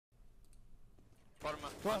Bottom,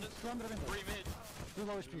 200 window. 3 mid. 2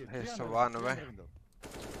 low HP. Jeszcze one way.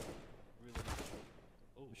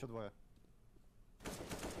 Еще двое.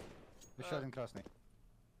 Еще один красный.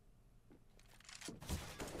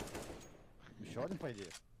 Еще один, по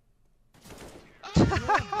идее.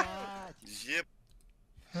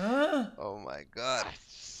 Oh my god.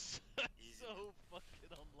 So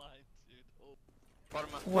fucking online, dude.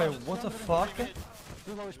 Wait, what the fuck?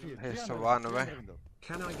 2 low HP. Jeszcze one way.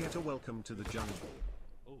 Can I get a welcome to the jungle?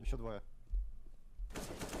 Еще двое.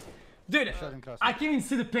 Dude, I can't even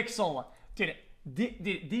see the pixel. Dude,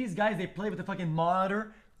 these guys, they play with the fucking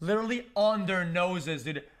monitor literally on their noses,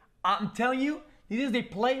 dude. I'm telling you, they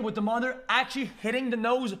play with the monitor actually hitting the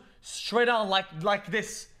nose straight on like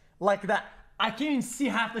this, like that. I can't even see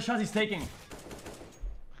half the shots he's taking.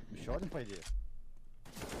 Еще один, по idее.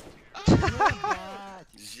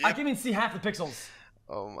 I can't even see half the pixels.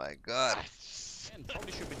 Oh my god. And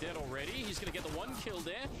probably should be dead already. He's going to get the 1 kill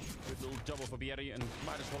there. Good little double for Bieri, and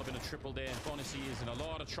might as well have been a triple there. Bonacy is in a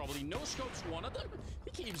lot of trouble. He no-scopes one of them.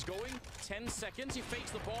 He keeps going. 10 seconds. He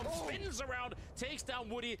fakes the bomb, spins around, takes down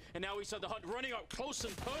Woody, and now he's on the hunt, running up close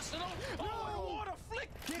and personal. Oh, what a flick!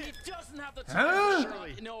 He doesn't have the time.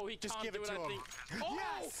 No, he can't do it, I think. Oh,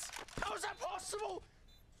 yes! How is that possible?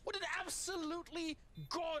 What an absolutely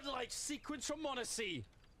godlike sequence from Bonacy.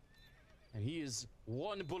 And he is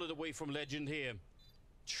 1 bullet away from legend here.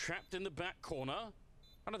 Trapped in the back corner.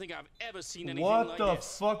 I don't think I've ever seen anything like this. What the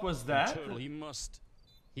fuck was that? Turtle, he must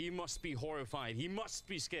be horrified. He must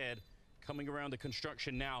be scared. Coming around the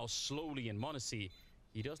construction now, slowly, and Bonacy,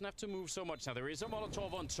 he doesn't have to move so much. Now, there is a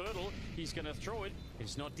Molotov on Turtle. He's going to throw it.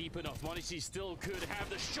 It's not deep enough. Bonacy still could have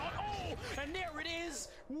the shot. Oh, and there it is.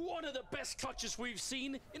 One of the best clutches we've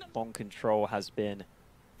seen. Bomb control has been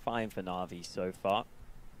fine for Na'Vi so far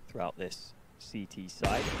throughout this CT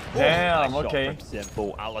side. Damn, nice okay. Shot from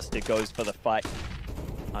Simple. Alistair goes for the fight.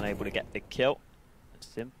 Unable to get the kill.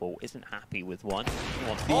 Simple isn't happy with one. He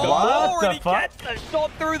wants to go more, and he gets the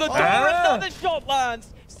shot through the door. Another shot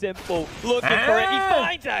lands. Simple looking for it. He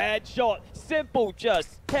finds a headshot. Simple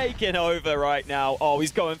just taking over right now. Oh,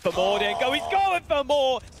 he's going for more, Dingo. He's going for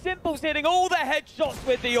more. Simple's hitting all the headshots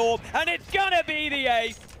with the orb, and it's gonna be the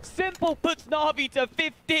ace. Simple puts Na'Vi to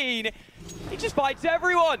 15. He just fights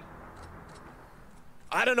everyone.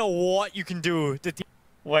 I don't know what you can do.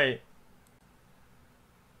 Wait.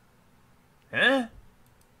 Huh?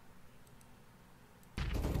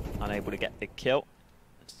 Unable to get the kill.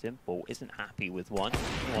 Simple isn't happy with one.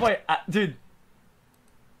 Wait, dude.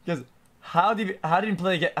 Because how did he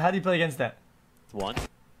play against that? One.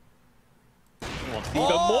 He wants even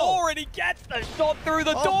more, and he gets the shot through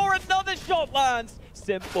the door. Another shot lands.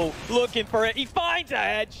 Simple looking for it. He finds a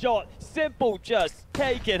headshot. Simple just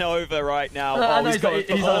taking over right now. Oh, he's going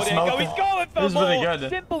for more. He's going for more. Really good.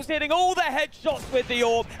 Simple's hitting all the headshots with the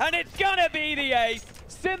orb, and it's gonna be the ace.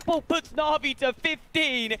 Simple puts Na'Vi to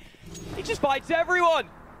 15. He just fights everyone.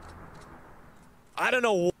 I don't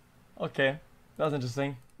know. Okay, that was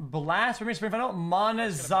interesting. Blast for me, spring final.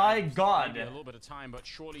 Monazai God. A little bit of time, but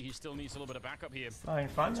surely he still needs a little bit of backup here. Fine.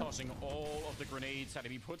 Tossing all of the grenades at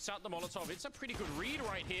him. He puts out the Molotov. It's a pretty good read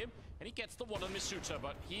right here, and he gets the one on Misuta,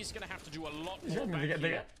 but he's going to have to do a lot more back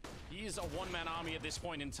here. He's a one-man army at this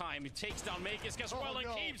point in time. He takes down Makis, gets well, and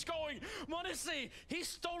keeps going. Monesi, he's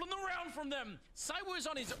stolen the round from them. Saiwu is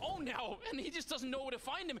on his own now, and he just doesn't know where to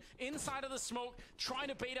find him. Inside of the smoke, trying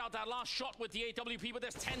to bait out that last shot with the AWP, but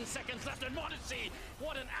there's 10 seconds left, and Monesi,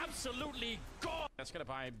 what an absolutely god. That's gonna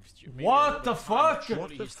buy. What the fuck?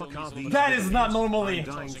 What the fuck are these? That is not normally. I'm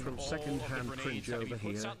dying from second-hand cringe over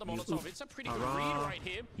here. It's a pretty good read right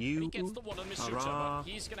here. He gets the one on Misuta, but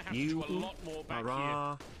he's gonna have to do a lot more back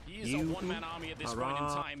here. He's a one-man army at this point in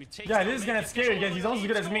time. Yeah, this is gonna scare you guys. He's almost as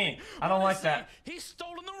good as me. I don't like that. He's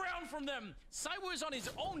stolen the round from them. Saiwu is on his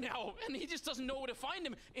own now, and he just doesn't know where to find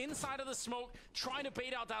him. Inside of the smoke, trying to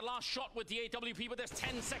bait out that last shot with the AWP, but there's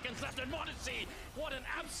 10 seconds left. And Monesi, what an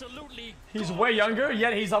absolutely. He's way younger,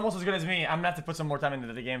 yet he's almost as good as me. I'm gonna have to put some more time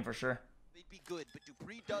into the game for sure. They'd be good, but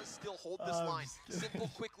Dupree does still hold this line. Simple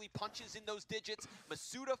quickly punches in those digits.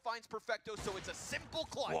 Masuda finds Perfecto, so it's a simple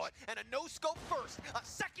clutch and a no-scope first. A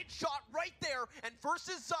second shot right there, and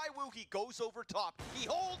versus Saiwu, he goes over top. He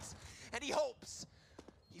holds, and he hopes.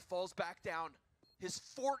 He falls back down. His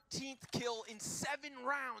 14th kill in 7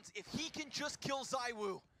 rounds. If he can just kill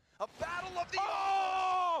Saiwu. A battle of the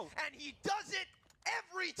and he does it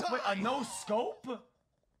every time. Wait, a no-scope?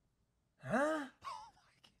 Huh?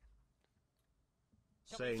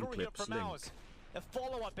 Saying clips linked. The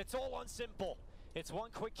follow-up, it's all on Simple. It's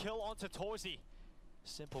one quick kill onto Torzi.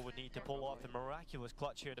 Simple would need to pull off the miraculous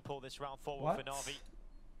clutch here to pull this round forward for Na'Vi.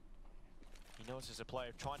 He knows there's a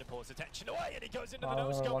player trying to pull his attention away, and he goes into the I don't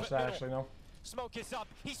no-scope watch at that middle. actually, no. Smoke is up,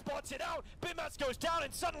 he spots it out, Bimas goes down,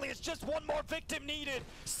 and suddenly it's just one more victim needed.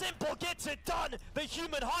 Simple gets it done, the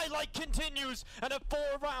human highlight continues, and a 4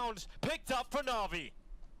 rounds picked up for Na'Vi.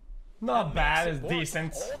 Not bad, it's Work.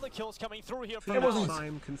 decent. All the kills coming through here for It wasn't- Na'Vi.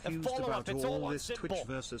 I'm confused follow-up, about it's all all on this Simple. Twitch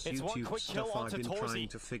versus It's one YouTube quick kill stuff I've onto been Torzy. trying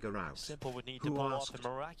to figure out. Simple would need to Who pull off asked? a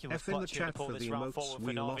miraculous F in the clutch here to chat pull for this the round emotes forward for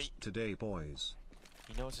we Na'Vi. lost today, boys.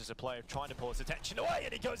 He knows there's a player trying to pull his attention away,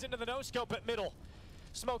 and he goes into the no-scope at middle.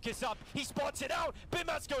 Smoke is up, he spots it out,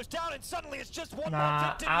 Bimas goes down, and suddenly it's just one more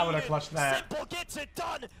victim I would've needed. clutched that. Simple gets it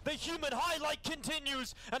done, the human highlight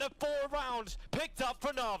continues, and a 4 rounds picked up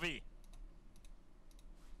for Na'Vi.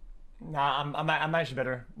 Nah, I'm actually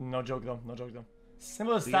better. No joke though, no joke though.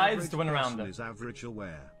 Simple The sides average to win around. person is average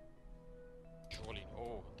aware. Surely.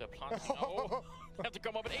 Oh, they're planting. Oh, they have to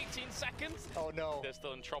come up in 18 seconds. Oh no. They're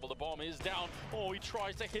still in trouble. The bomb is down. Oh, he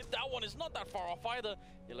tries to hit that one. It's not that far off either.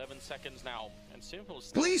 11 seconds now. And Simple's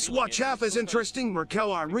still Please feeling watch it. half as interesting,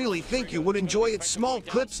 Merkel. I really think you would enjoy its small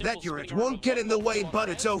clips that your it won't get in the way, but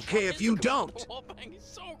it's okay if you don't. He's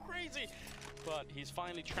so crazy. But he's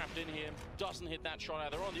finally trapped in here. Doesn't hit that shot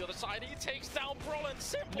either. On the other side, he takes down Brolin.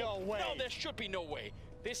 Simple. No way. No, there should be no way.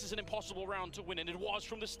 This is an impossible round to win, and it was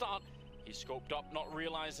from the start. He scoped up, not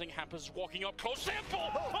realizing Hamper's walking up close. Simple!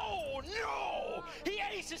 Oh no! He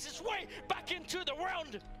aces his way back into the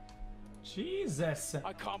round. Jesus.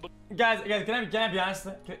 I can't believe. Guys, can I be honest?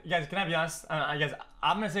 Guys, can I be honest? Guys,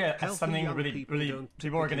 I'm gonna say Healthy something young really, people really. don't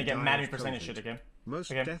People are gonna typically get die mad at me of for saying this COVID. shit, okay?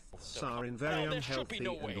 Most Okay. deaths are in very No, there should be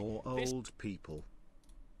unhealthy no way. and or This- old people.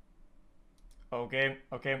 Okay.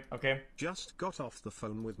 Just got off the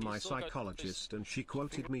phone with my still got psychologist and she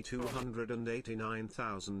quoted me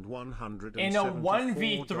 $289,174 In a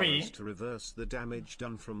 1v3 to reverse the damage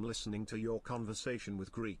done from listening to your conversation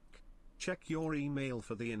with Greek. Check your email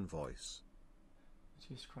for the invoice.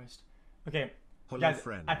 Jesus Christ. Okay. Hello, Guys,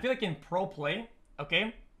 friend. I feel like in pro play,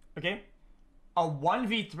 okay, a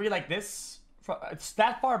 1v3 like this, it's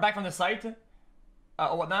that far back from the site,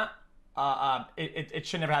 or whatnot, it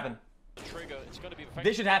should never happen. Trigger. It's going to be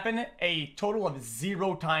This should happen a total of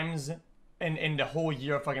 0 times in the whole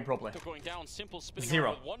year of fucking pro play. going down. Simple spinning 0.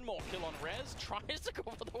 around with one more kill on Rez. Tries to go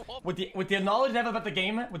for the wall. With the knowledge they have about the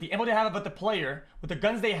game, with the info they have about the player, with the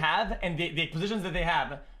guns they have, and the positions that they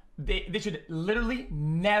have, they should literally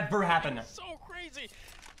never happen. So crazy.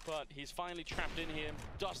 But he's finally trapped in here.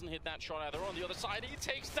 Doesn't hit that shot either. On the other side, he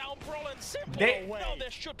takes down Brolin. Simple. No,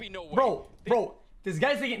 there should be no way. Bro, this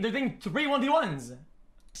guy's thinking, they're thinking 3 1v1s.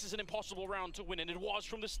 This is an impossible round to win, and it was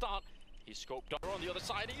from the start. He scoped up on the other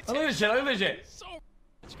side. He Look at this shit, look at this shit. So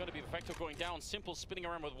it's going to be Perfecto going down. Simple spinning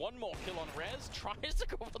around with one more kill on Rez. Tries to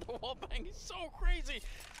go for the wall bang. He's so crazy.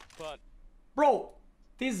 But Bro,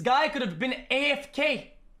 this guy could have been AFK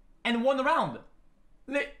and won the round.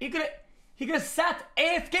 He could have sat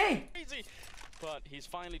AFK. crazy. But he's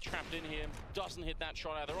finally trapped in here. Doesn't hit that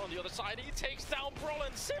shot either. On the other side, he takes down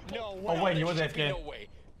Brolin. Simple. Oh wait, he was there should be AFK. no way.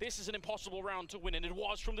 This is an impossible round to win, and it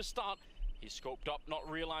was from the start. He scoped up, not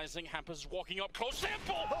realizing Hamper's walking up close.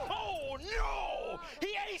 Simple! Oh no!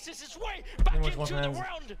 He aces his way back much into more the fans.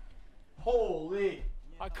 round. Holy.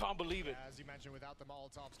 I can't believe it. As you mentioned, without the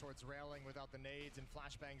Molotovs towards railing, without the nades and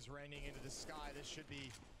flashbangs raining into the sky, this should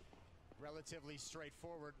be relatively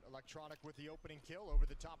straightforward. Electronic with the opening kill over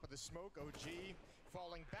the top of the smoke. OG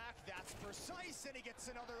falling back. That's precise, and he gets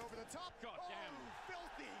another over the top. God damn.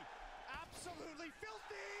 Filthy. Absolutely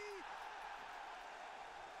filthy.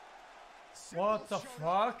 What the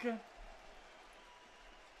fuck? And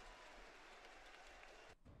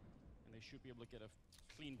they should be able to get a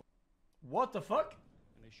clean. What the fuck?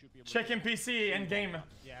 And they should be able Check to in PC and game.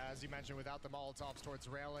 Yeah, as you mentioned, without the Molotovs towards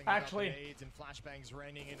railing, Actually- without the nades and flashbangs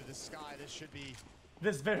raining into the sky, this should be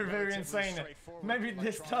This is very, very relatively insane. straightforward. Maybe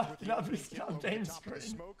this Electronic stuff with the not opening be kill on over the game top of the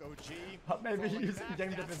screen. smoke. OG But maybe falling using back. game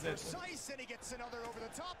That's deficit. precise, and he gets another over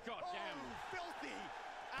the top. God damn. Filthy.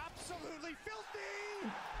 Absolutely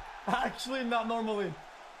filthy. Actually, not normally.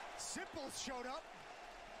 Simple showed up.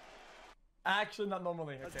 Actually, not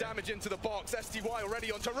normally. Okay. Damage into the box. SDY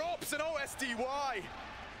already onto Robs, and SDY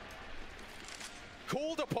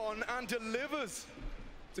called upon and delivers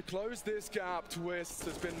to close this gap. Twist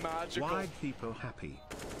has been magical. Why people happy?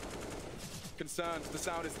 Concerned, the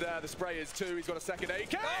sound is there, the spray is too. He's got a second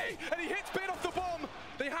AK, and he hits Bin off the bomb.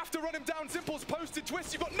 They have to run him down. Simple's posted.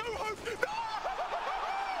 Twist, you've got no hope. No!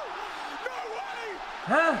 No way!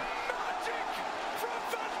 Huh? Magic from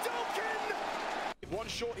Van Delkin! One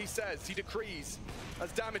shot, he says, he decrees.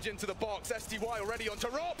 As damage into the box. SDY already onto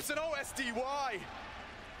Robs, and SDY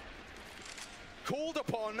called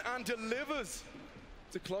upon and delivers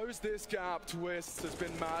to close this gap. Twist has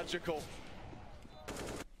been magical.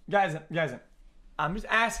 Guys, I'm just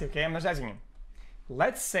asking, okay? I'm just asking you.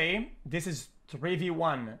 Let's say this is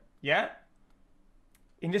 3v1, yeah?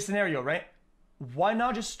 In this scenario, right? Why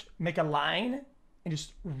not just make a line and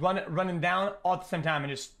just running down all at the same time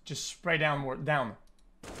and just spray down.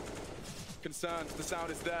 Concerned, the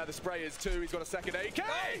sound is there, the spray is too, he's got a second AK,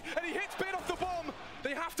 and he hits Bin off the bomb!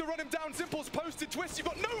 They have to run him down, Simple's posted, Twist, you've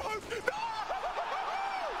got no hope! No!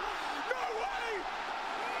 No way!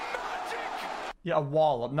 Magic! Yeah, a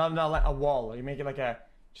wall, not like a wall. You make it like a,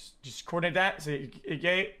 just coordinate that, so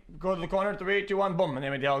okay, go to the corner, 3, 2, 1, boom, and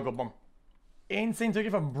then they all go boom. Insane took it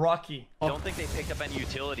from Brocky. I don't think they picked up any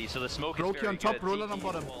utility, so the smoke is very on top, good. Roland on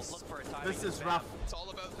bottom. This is rough. It's all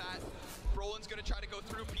about that. Roland's gonna try to go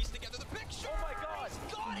through, piece together the picture. Oh my God!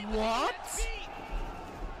 He's got it. What?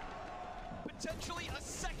 Potentially a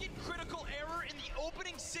second critical error in the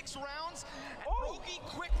opening 6 rounds. Brokey,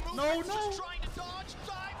 quick move. Just trying to dodge.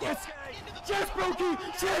 Dive. Yes. Into the Yes, Brokey.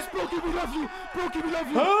 Yes, Brokey, we love you. Brokey, we love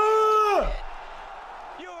you.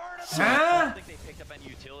 You heard him! Huh? I don't think they picked up any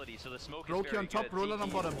utility, so the smoke is Brokey very on top, good. Roland on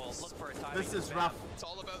TT bottom. will look for a timing This is spam. rough. It's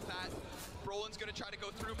all about that. Roland's gonna try to go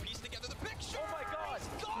through, piece together the picture. Oh my God!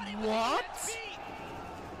 He's got it. What?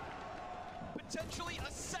 Potentially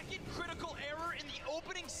a second critical error in the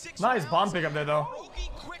opening 6 Nice rounds. bomb pickup there though. Brokey,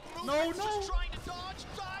 quick move. No. Just trying to dodge.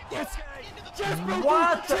 Dive. Yes. Into the Yes, Brokey.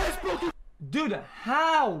 What? Yes, Brokey. Dude,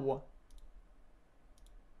 how?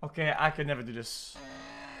 Okay, I could never do this.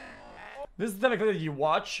 This is the type of clip that you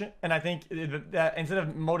watch, and I think that instead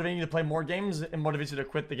of motivating you to play more games, it motivates you to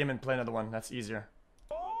quit the game and play another one. That's easier.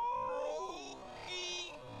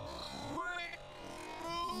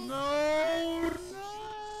 No.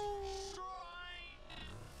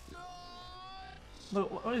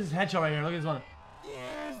 Look, what is this headshot right here? Look at this one.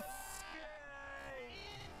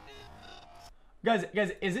 Guys,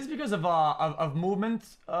 is this because of movement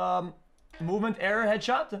error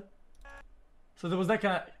headshot? So was that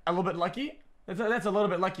kind of a little bit lucky? That's a little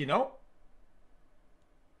bit lucky, no?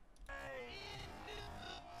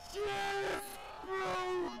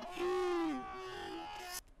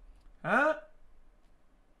 Huh?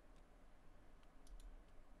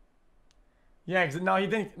 Yeah, cause no, he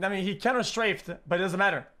didn't. I mean, he counter strafed, but it doesn't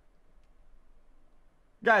matter.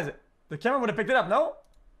 Guys, the camera would have picked it up, no?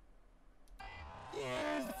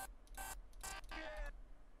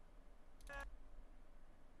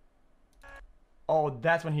 Oh,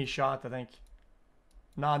 that's when he shot, I think.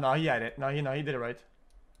 No, he had it. No, he did it right.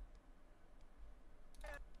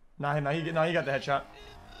 No, he got the headshot.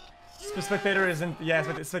 Spectator isn't. Yeah,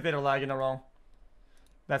 spectator lag, you're not wrong.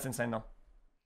 That's insane though.